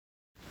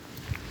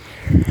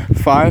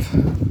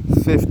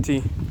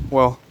5:50.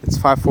 Well, it's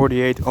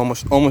 5:48,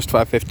 almost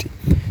 5:50.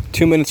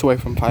 2 minutes away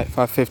from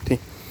 5:50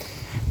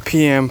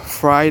 p.m.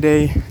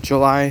 Friday,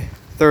 July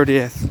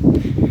 30th.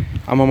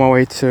 I'm on my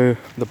way to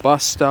the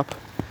bus stop.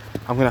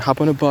 I'm gonna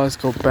hop on a bus,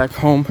 go back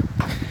home,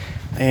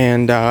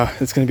 and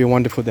it's gonna be a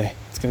wonderful day.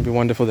 It's gonna be a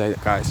wonderful day,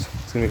 guys.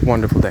 It's gonna be a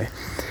wonderful day.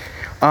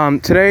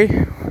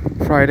 Today,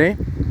 Friday.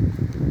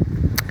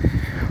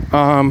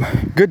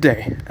 Good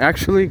day.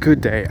 Actually,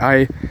 good day.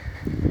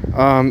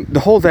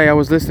 The whole day I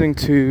was listening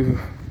to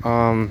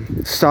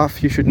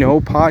Stuff You Should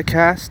Know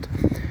podcast.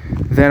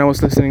 Then I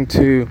was listening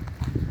to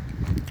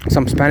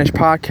some Spanish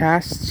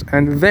podcasts,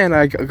 and then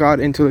I got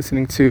into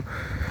listening to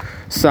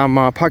some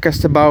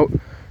podcasts about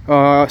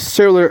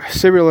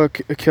serial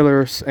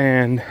killers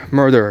and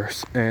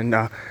murderers, and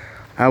that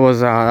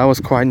was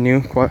quite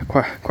new,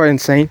 quite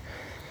insane.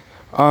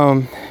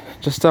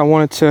 Just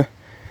wanted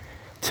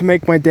to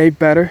make my day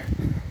better,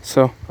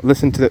 so I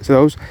listened to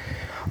those.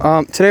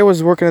 Today I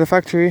was working at the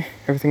factory.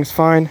 Everything's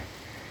fine.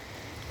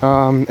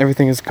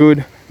 Everything is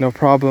good, no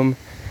problem.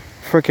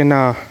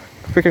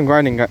 Freaking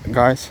grinding,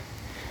 guys.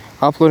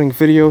 Uploading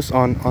videos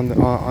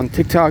on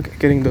TikTok,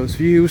 getting those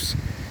views.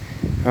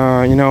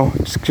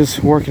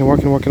 Just working.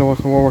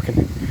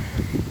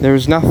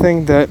 There's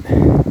nothing that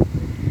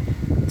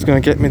is gonna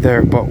get me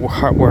there but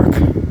hard work,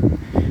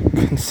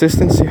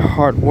 consistency,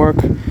 hard work,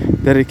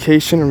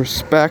 dedication, and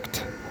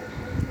respect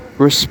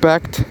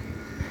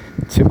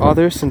to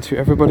others and to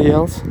everybody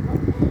else.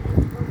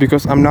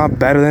 Because I'm not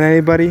better than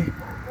anybody.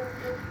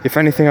 If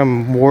anything,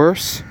 I'm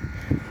worse.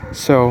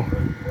 So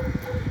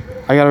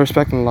I gotta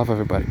respect and love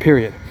everybody.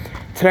 Period.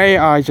 Today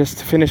I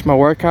just finished my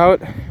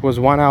workout. It was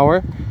 1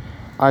 hour.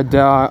 I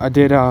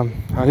did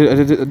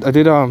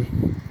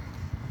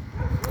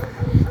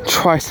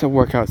tricep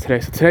workout today.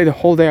 So today the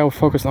whole day I was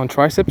focused on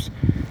triceps.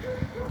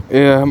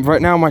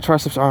 Right now my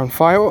triceps are on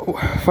fire.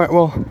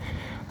 Well,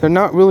 they're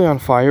not really on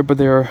fire, but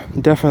they're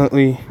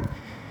definitely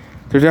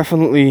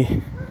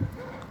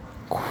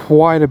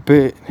quite a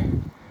bit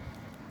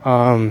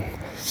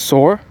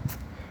sore,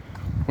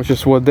 which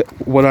is what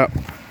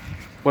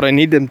I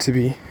need them to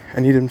be. I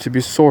need them to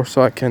be sore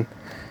so I can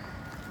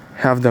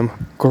have them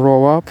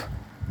grow up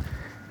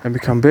and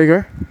become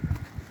bigger.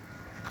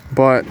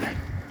 But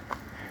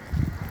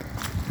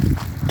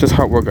just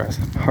hard work, guys.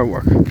 Hard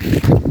work.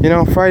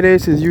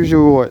 Fridays is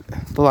usually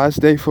the last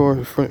day for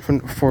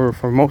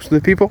most of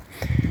the people.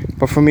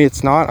 But for me,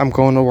 it's not. I'm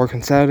going to work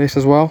on Saturdays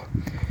as well.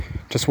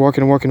 Just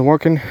working.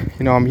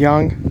 I'm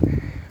young.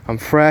 I'm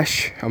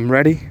fresh. I'm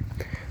ready.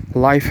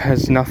 Life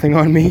has nothing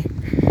on me.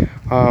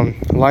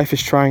 Life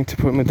is trying to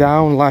put me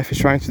down. Life is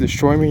trying to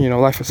destroy me. You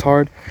life is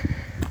hard,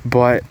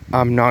 but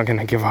I'm not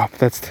gonna give up.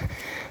 That's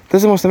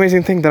the most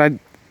amazing thing, that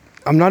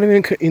I'm not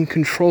even in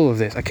control of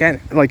this. I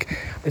can't,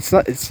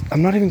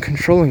 I'm not even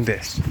controlling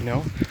this.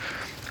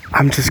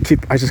 I just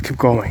keep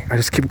going. I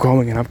just keep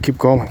going, and I keep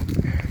going,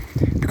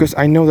 because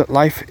I know that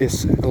life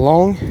is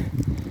long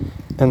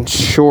and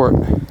short,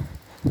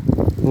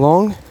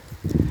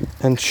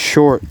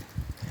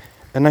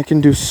 and I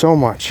can do so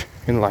much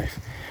in life.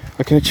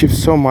 I can achieve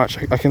so much.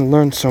 I can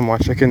learn so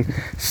much. I can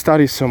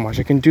study so much.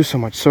 I can do so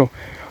much. So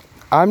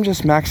I'm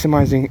just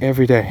maximizing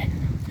every day.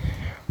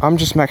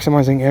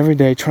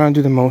 Trying to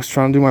do the most,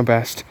 trying to do my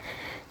best,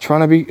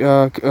 trying to be,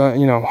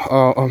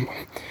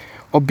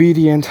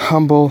 obedient,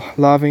 humble,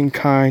 loving,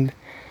 kind,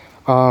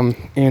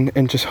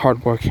 and just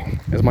hardworking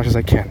as much as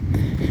I can.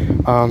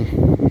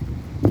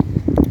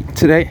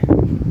 Today,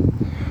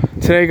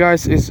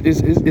 guys,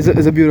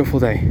 is a beautiful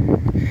day,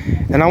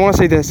 and I want to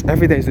say this: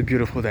 every day is a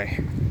beautiful day.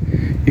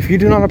 If you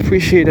do not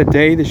appreciate a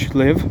day that you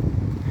live,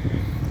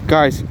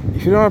 guys,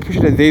 if you don't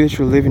appreciate a day that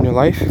you live in your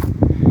life,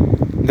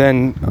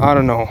 then I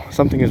don't know,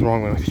 something is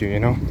wrong with you.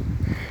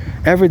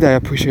 Every day I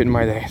appreciate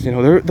my days.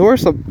 There were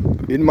some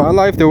in my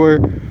life. There were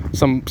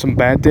some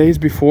bad days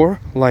before,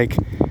 like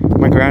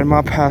my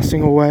grandma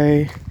passing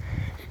away,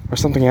 or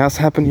something else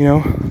happened.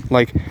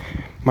 Like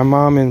my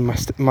mom and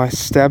my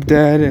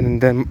stepdad,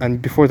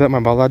 and before that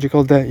my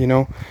biological dad.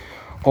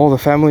 All the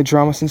family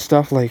dramas and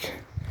stuff, like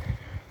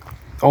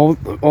all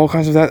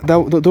kinds of that.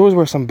 Those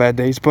were some bad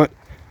days, but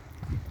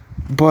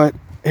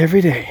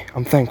every day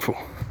I'm thankful.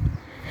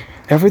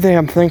 Every day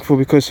I'm thankful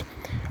because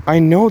I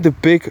know the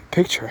big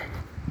picture.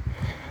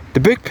 The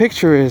big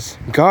picture is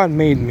God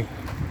made me.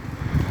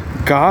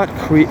 God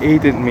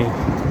created me.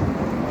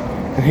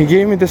 And He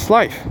gave me this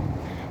life.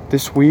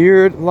 This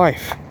weird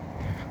life.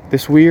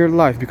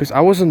 Because I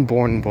wasn't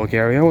born in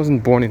Bulgaria. I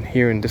wasn't born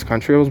here in this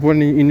country. I was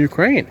born in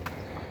Ukraine.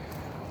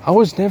 I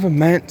was never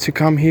meant to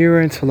come here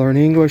and to learn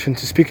English and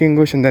to speak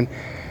English and then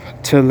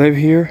to live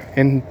here.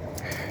 And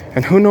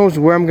who knows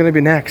where I'm going to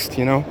be next,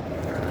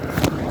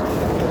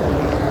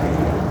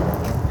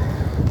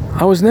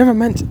 I was never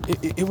meant,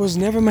 it was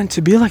never meant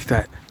to be like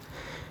that.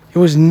 It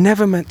was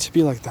never meant to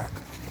be like that.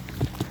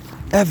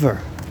 Ever.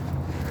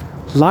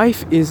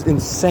 Life is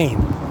insane.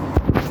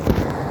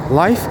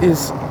 Life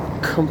is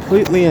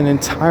completely and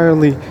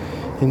entirely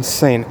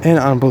insane and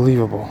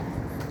unbelievable.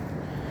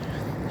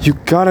 You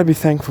gotta be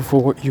thankful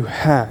for what you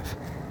have.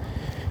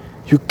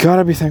 You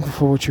gotta be thankful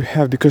for what you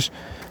have, because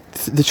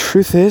the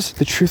truth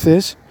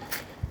is,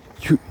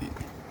 you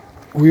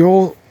we're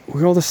all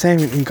the same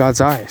in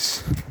God's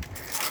eyes.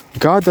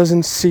 God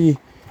doesn't see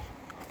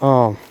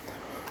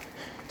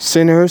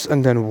sinners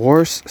and then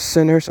worse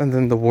sinners and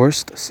then the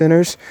worst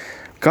sinners.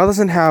 God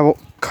doesn't have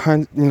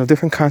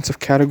different kinds of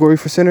category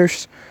for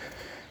sinners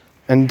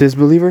and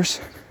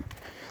disbelievers.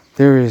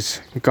 There is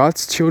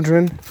God's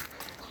children,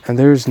 and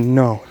there is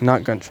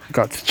not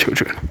God's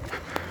children.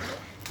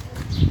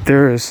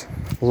 There is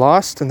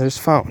lost and there's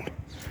found.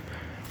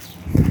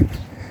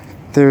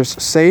 There's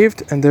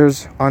saved and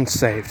there's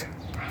unsaved.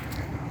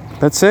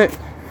 That's it.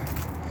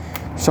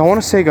 So I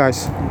want to say,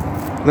 guys,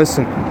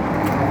 listen.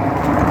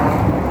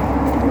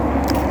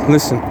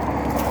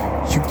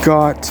 You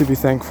got to be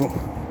thankful.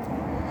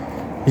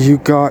 You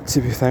got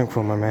to be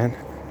thankful, my man.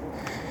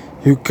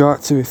 You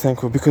got to be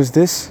thankful, because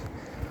this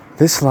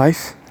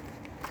life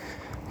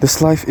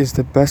is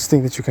the best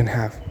thing that you can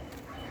have.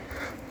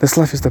 This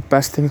life is the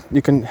best thing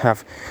you can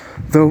have.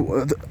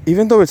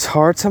 Even though it's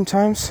hard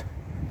sometimes,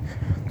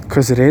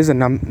 because it is,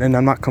 and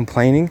I'm not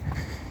complaining,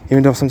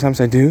 even though sometimes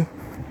I do.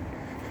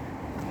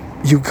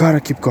 You gotta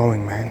keep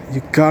going, man.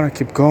 You gotta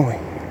keep going.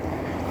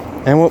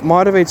 And what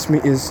motivates me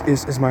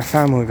is my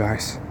family,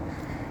 guys.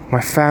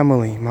 My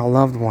family, my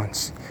loved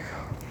ones.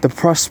 The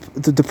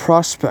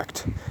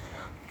prospect,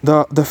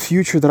 the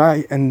future that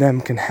I and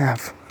them can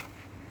have.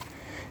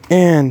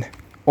 And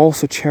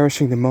also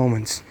cherishing the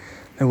moments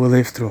that we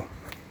live through.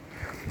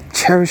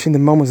 Cherishing the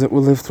moments that we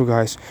live through,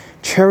 guys.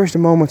 Cherish the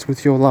moments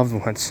with your loved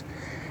ones.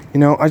 You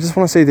know, I just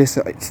want to say this.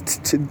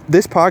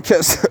 This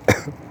podcast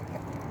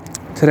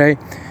today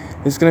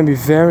is going to be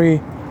very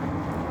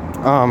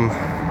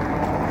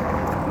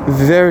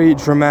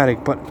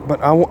dramatic,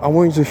 but I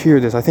want you to hear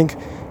this. I think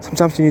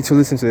sometimes you need to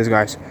listen to this,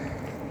 guys.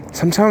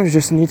 Sometimes you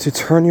just need to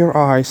turn your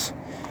eyes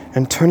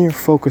and turn your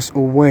focus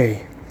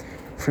away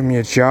from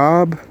your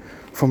job,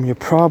 from your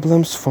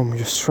problems, from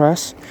your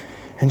stress,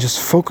 and just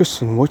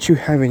focus on what you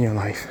have in your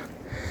life.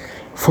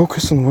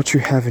 Focus on what you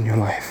have in your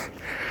life.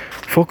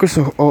 Focus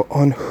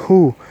on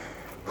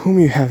whom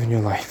you have in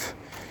your life.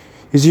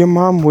 Is your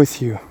mom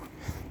with you?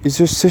 Is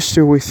your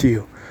sister with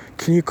you?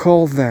 Can you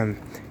call them?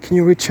 Can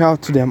you reach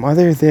out to them? Are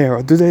they there?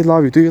 Or do they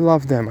love you? Do you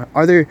love them?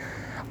 Are they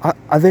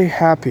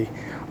happy?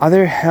 Are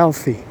they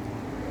healthy?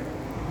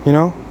 You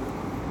know?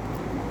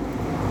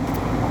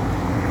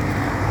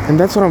 And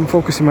that's what I'm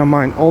focusing my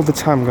mind all the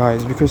time,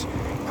 guys, because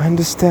I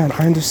understand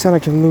I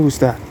can lose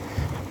that.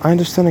 I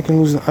understand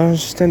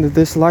that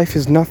this life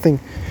is nothing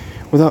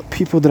without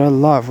people that I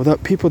love,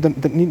 without people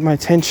that need my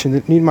attention,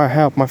 that need my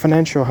help, my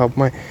financial help,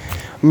 my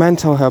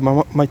mental help,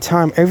 my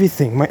time,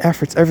 everything, my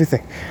efforts,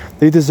 everything.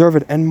 They deserve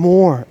it, and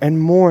more and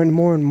more and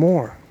more and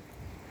more.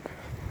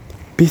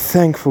 Be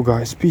thankful,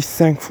 guys. Be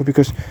thankful,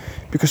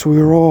 because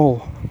we're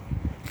all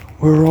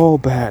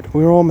bad.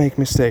 We all make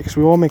mistakes.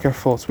 We all make our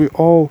faults. We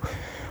all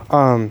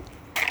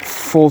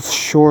fall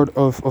short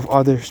of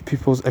other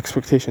people's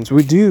expectations.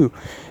 We do.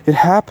 It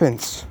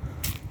happens.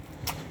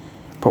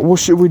 But what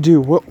should we do?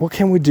 What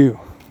can we do?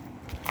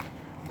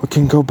 We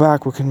can go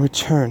back. We can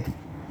return.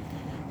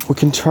 We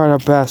can try our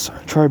best.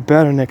 Try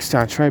better next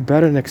time.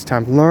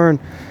 Learn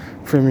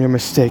from your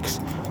mistakes.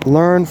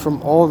 Learn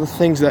from all the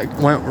things that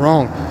went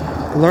wrong.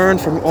 Learn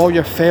from all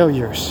your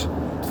failures.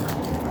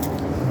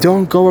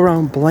 Don't go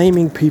around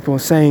blaming people,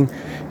 saying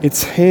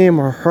it's him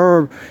or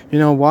her. You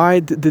know, why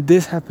did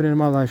this happen in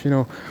my life? You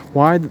know,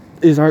 why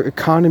is our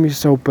economy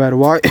so bad?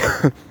 Why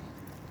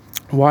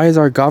is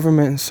our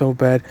government so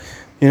bad?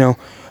 You know,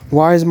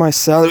 why is my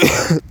salary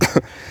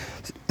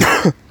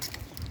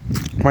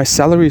my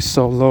salary is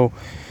so low?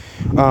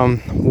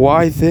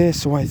 Why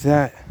this? Why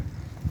that?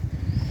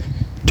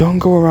 Don't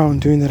go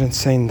around doing that and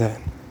saying that.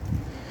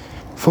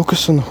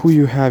 Focus on who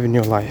you have in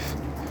your life.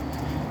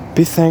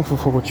 Be thankful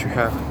for what you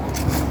have.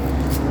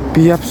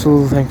 Be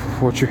absolutely thankful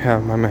for what you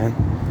have, my man.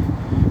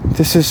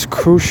 This is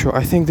crucial.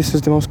 I think this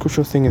is the most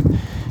crucial thing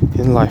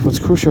in life. What's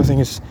crucial thing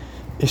is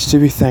to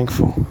be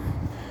thankful.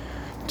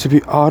 To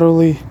be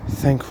utterly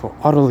thankful.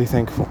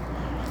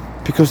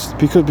 Because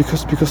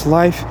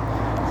life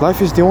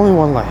is the only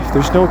one life.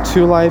 There's no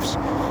two lives.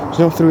 There's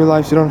no three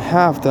lives. You don't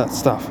have that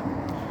stuff.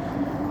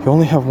 You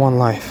only have one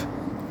life.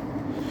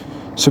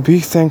 So be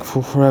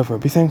thankful forever.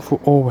 Be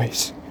thankful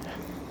always.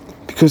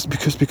 Because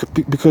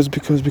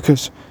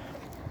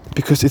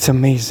it's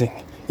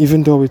amazing.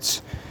 Even though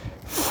it's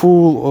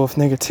full of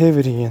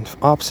negativity and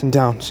ups and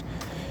downs,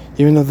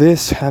 even though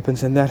this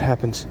happens and that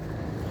happens,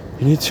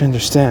 you need to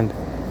understand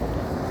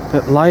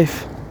that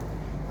life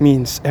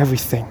means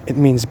everything. It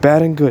means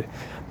bad and good.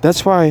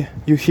 That's why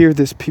you hear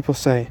this people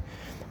say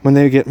when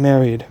they get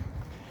married,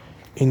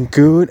 in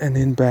good and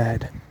in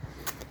bad,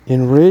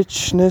 in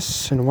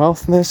richness and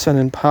wealthness and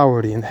in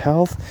poverty, in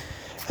health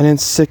and in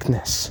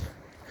sickness,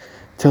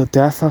 till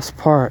death us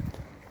part.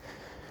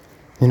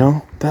 You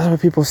know, that's why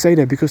people say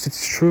that, because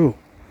it's true.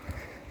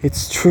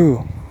 It's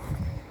true.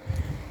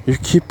 You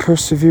keep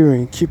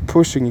persevering, keep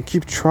pushing, you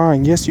keep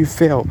trying. Yes, you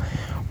fail.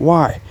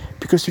 Why?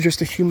 Because you're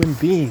just a human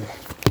being.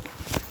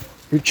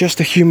 You're just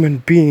a human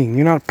being.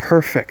 You're not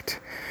perfect.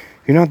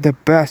 You're not the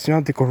best. You're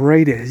not the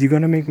greatest. You're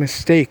gonna make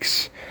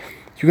mistakes.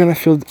 You're gonna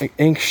feel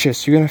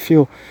anxious. You're gonna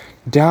feel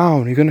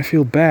down. You're gonna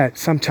feel bad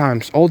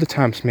sometimes, all the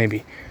times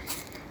maybe.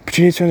 But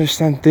you need to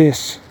understand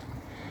this.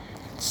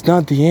 It's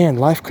not the end.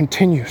 Life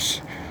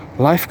continues.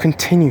 Life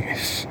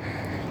continues.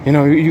 You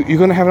know, you're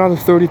gonna have another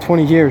 30,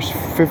 20 years,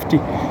 50,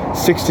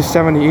 60,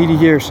 70, 80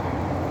 years.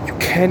 You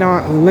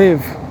cannot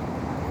live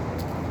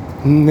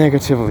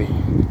negatively.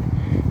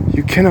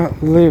 You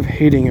cannot live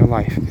hating your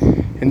life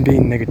and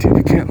being negative.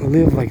 You can't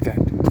live like that.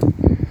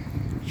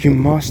 You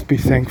must be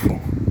thankful.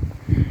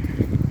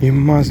 You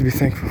must be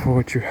thankful for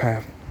what you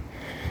have.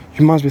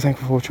 You must be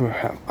thankful for what you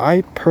have.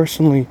 I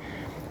personally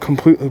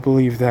completely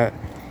believe that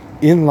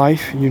in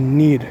life you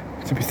need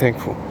to be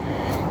thankful.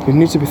 You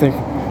need to be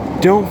thankful.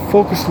 Don't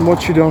focus on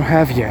what you don't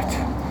have yet.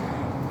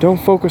 Don't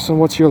focus on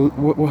what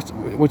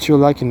you're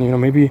liking. You know,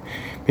 maybe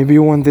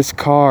you want this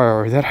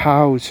car or that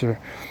house or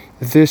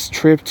this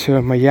trip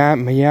to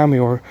Miami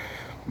or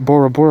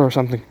Bora Bora or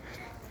something.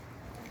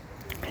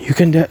 You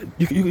can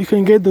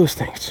get those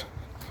things.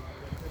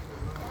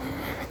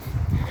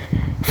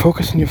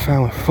 Focus on your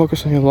family.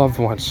 Focus on your loved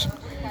ones.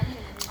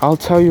 I'll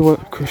tell you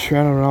what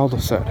Cristiano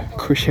Ronaldo said.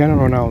 Cristiano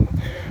Ronaldo,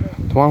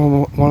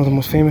 one of the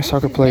most famous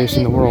soccer players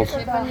in the world.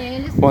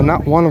 Well,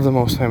 not one of the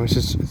most famous,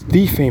 it's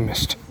the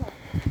famous.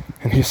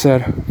 And he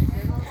said,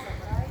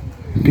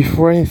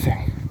 before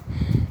anything,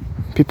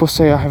 people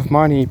say I have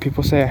money,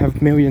 people say I have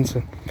millions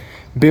and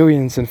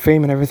billions and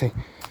fame and everything.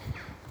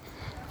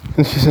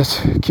 And he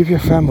says, keep your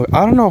family.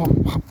 I don't know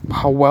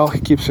how well he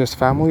keeps his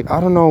family. I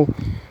don't know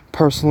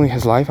personally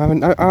his life. I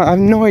have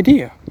no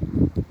idea.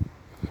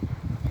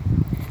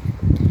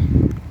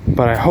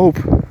 But I hope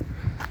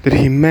that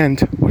he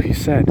meant what he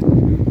said.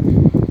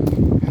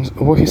 And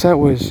what he said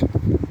was,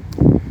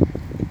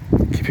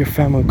 keep your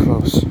family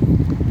close.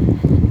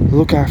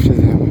 Look after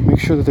them. Make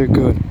sure that they're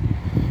good.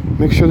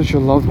 Make sure that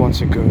your loved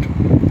ones are good.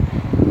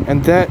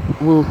 And that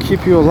will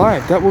keep you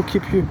alive. That will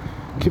keep you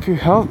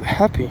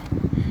happy.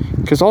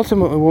 Because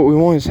ultimately what we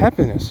want is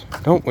happiness,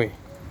 don't we?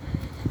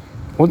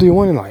 What do you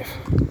want in life?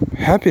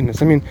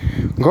 Happiness. I mean,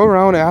 go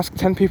around and ask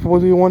 10 people,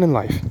 what do you want in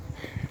life?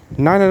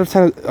 9 out of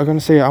 10 are going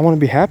to say, I want to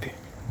be happy.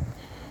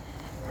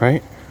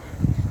 Right?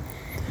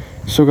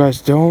 So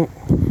guys, don't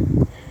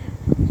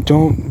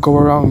go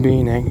around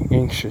being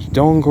anxious.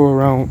 Don't go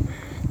around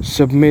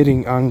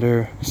submitting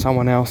under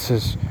someone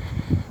else's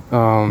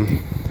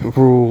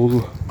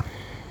rule.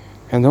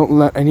 And don't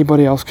let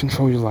anybody else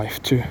control your life,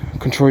 to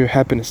control your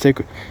happiness.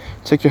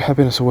 Take your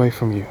happiness away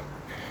from you.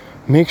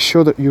 Make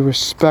sure that you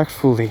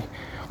respectfully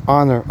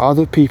honor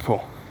other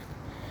people,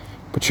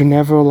 but you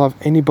never allow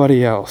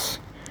anybody else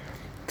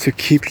to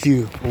keep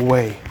you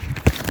away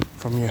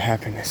from your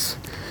happiness,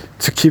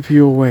 to keep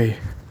you away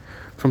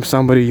from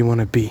somebody you want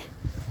to be.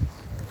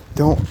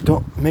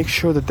 Don't make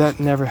sure that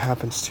never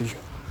happens to you.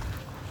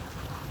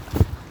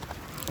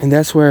 And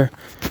that's where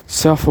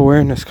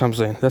self-awareness comes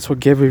in. That's what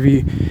Gary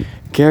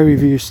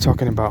Vee is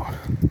talking about.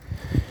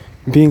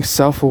 Being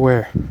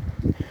self-aware.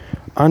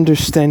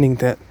 Understanding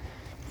that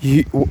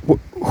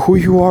who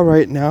you are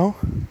right now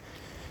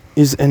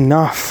is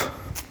enough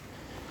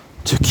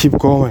to keep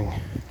going,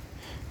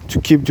 to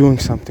keep doing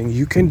something.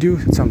 You can do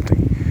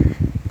something,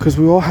 because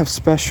we all have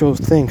special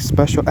things,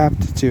 special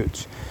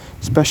aptitudes,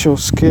 special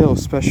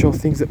skills, special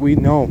things that we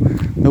know,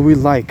 that we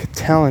like,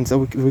 talents that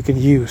we can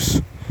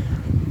use.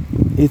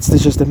 It's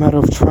just a matter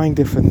of trying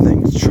different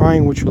things,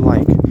 trying what you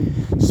like,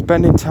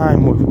 spending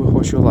time with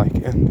what you like,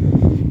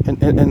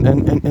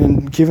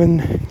 and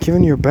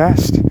giving your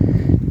best,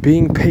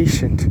 being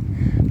patient,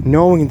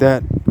 knowing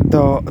that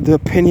the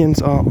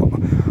opinions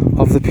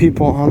of the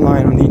people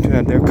online on the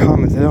internet, their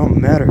comments, they don't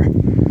matter.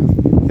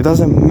 It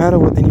doesn't matter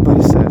what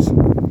anybody says.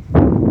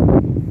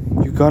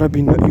 You gotta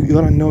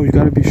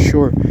be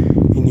sure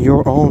in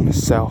your own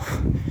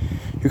self.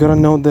 You gotta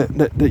know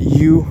that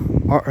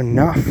you are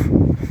enough,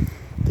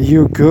 that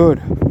you're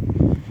good,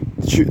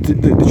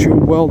 that you're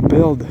well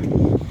built,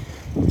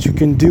 that you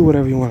can do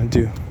whatever you want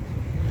to do.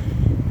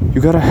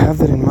 You gotta have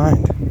that in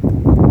mind,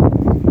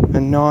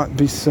 and not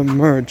be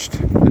submerged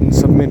and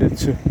submitted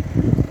to,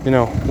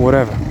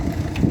 whatever.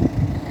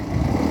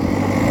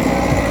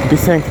 Be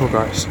thankful,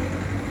 guys.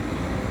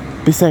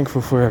 Be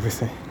thankful for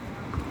everything.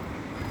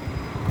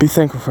 Be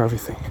thankful for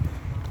everything.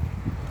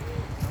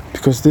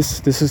 Because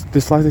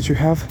this life that you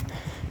have,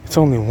 it's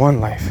only one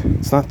life.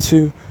 It's not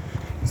two,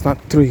 it's not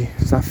three,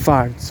 it's not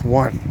five, it's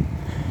one.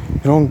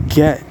 You don't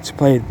get to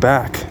play it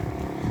back.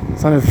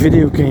 It's not a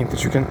video game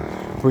that you can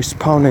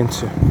respawn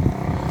into.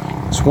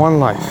 It's one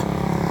life.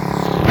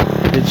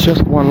 It's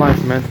just one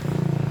life, man.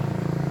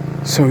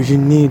 So you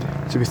need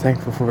to be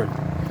thankful for it.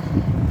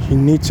 You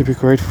need to be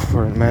grateful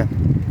for it, man.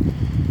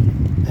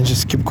 And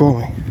just keep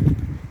going.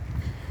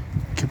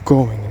 Keep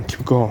going and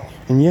keep going.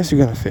 And yes,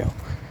 you're gonna fail.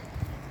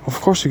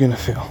 Of course you're gonna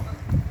fail.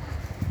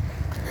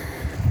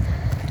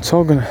 It's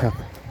all gonna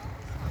happen.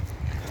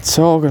 It's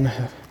all gonna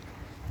happen.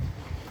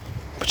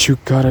 But you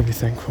gotta be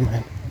thankful,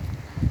 man.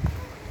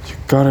 You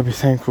gotta be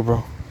thankful,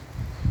 bro.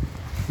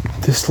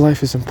 This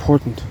life is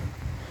important.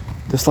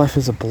 This life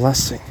is a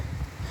blessing.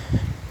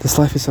 This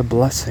life is a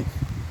blessing.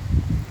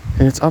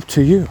 And it's up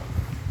to you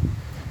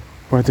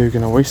whether you're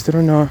gonna waste it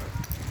or not,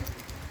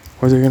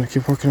 whether you're gonna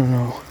keep working or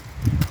not,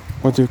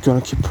 whether you're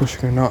gonna keep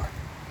pushing or not.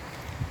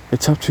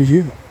 It's up to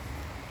you.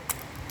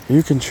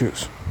 You can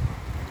choose.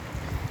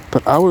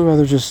 But I would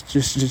rather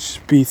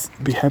just be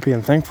happy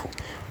and thankful,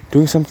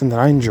 doing something that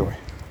I enjoy.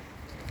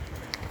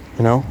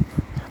 You know,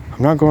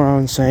 I'm not going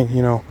around saying,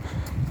 you know,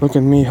 look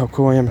at me, how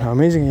cool I am, how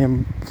amazing I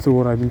am through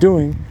what I've been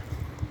doing,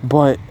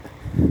 but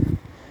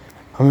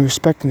I'm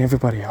respecting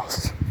everybody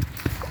else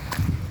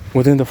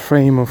within the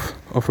frame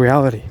of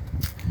reality.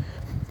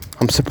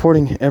 I'm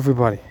supporting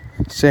everybody,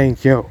 saying,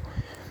 yo,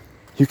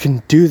 you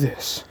can do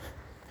this.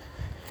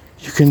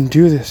 You can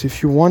do this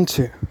if you want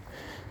to.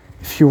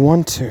 If you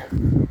want to.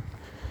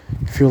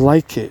 If you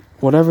like it.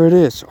 Whatever it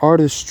is.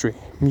 Artistry,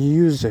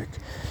 music,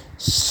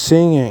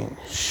 singing,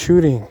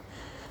 shooting,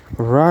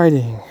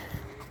 writing,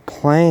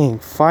 playing,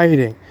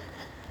 fighting,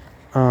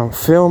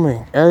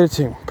 filming,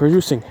 editing,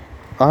 producing.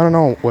 I don't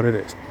know what it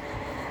is.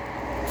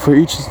 For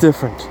each is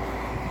different.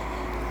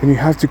 And you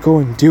have to go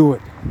and do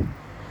it.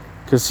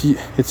 Because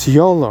it's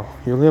YOLO.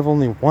 You live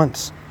only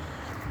once.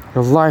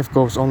 Your life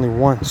goes only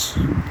once.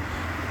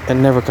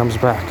 And never comes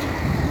back.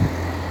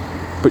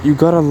 But you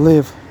gotta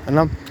live. And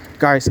I'm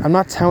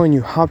not telling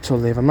you how to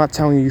live. I'm not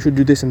telling you should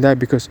do this and that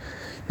because,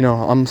 you know,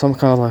 I'm some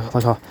kind of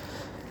some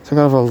kind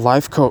of a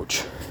life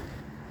coach.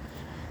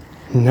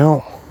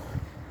 No.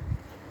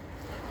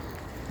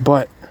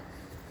 But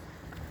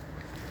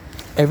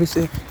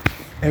everything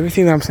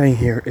that I'm saying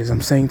here is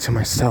I'm saying to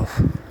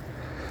myself.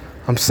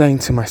 I'm saying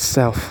to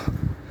myself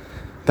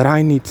that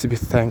I need to be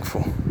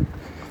thankful.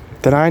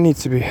 That I need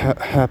to be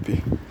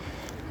happy.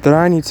 That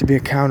I need to be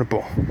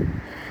accountable.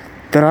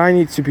 That I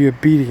need to be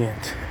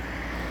obedient.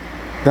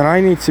 That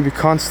I need to be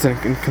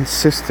constant and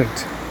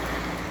consistent.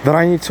 That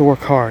I need to work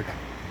hard.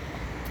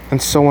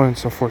 And so on and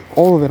so forth.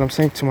 All of it I'm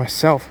saying to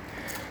myself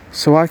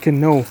so I can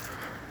know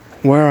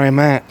where I'm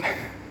at.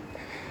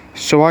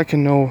 So I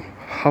can know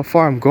how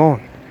far I'm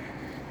going.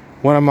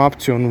 What I'm up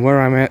to and where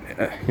I'm at,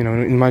 you know,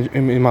 in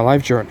my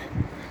life journey.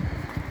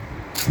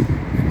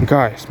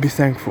 Guys, be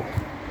thankful.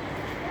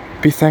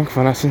 Be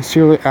thankful, and I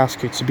sincerely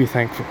ask you to be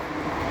thankful.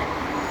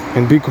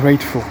 And be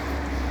grateful.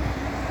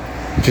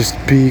 Just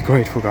be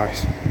grateful,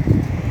 guys.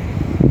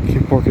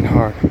 Keep working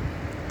hard.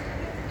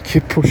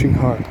 Keep pushing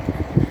hard.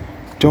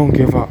 Don't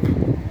give up.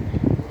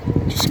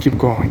 Just keep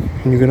going,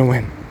 and you're gonna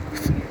win.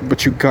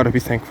 But you gotta be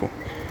thankful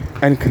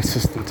and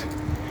consistent.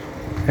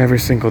 Every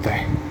single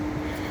day.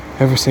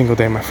 Every single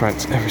day, my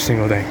friends. Every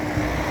single day.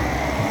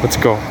 Let's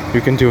go.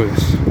 You can do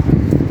this.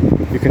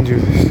 You can do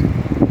this.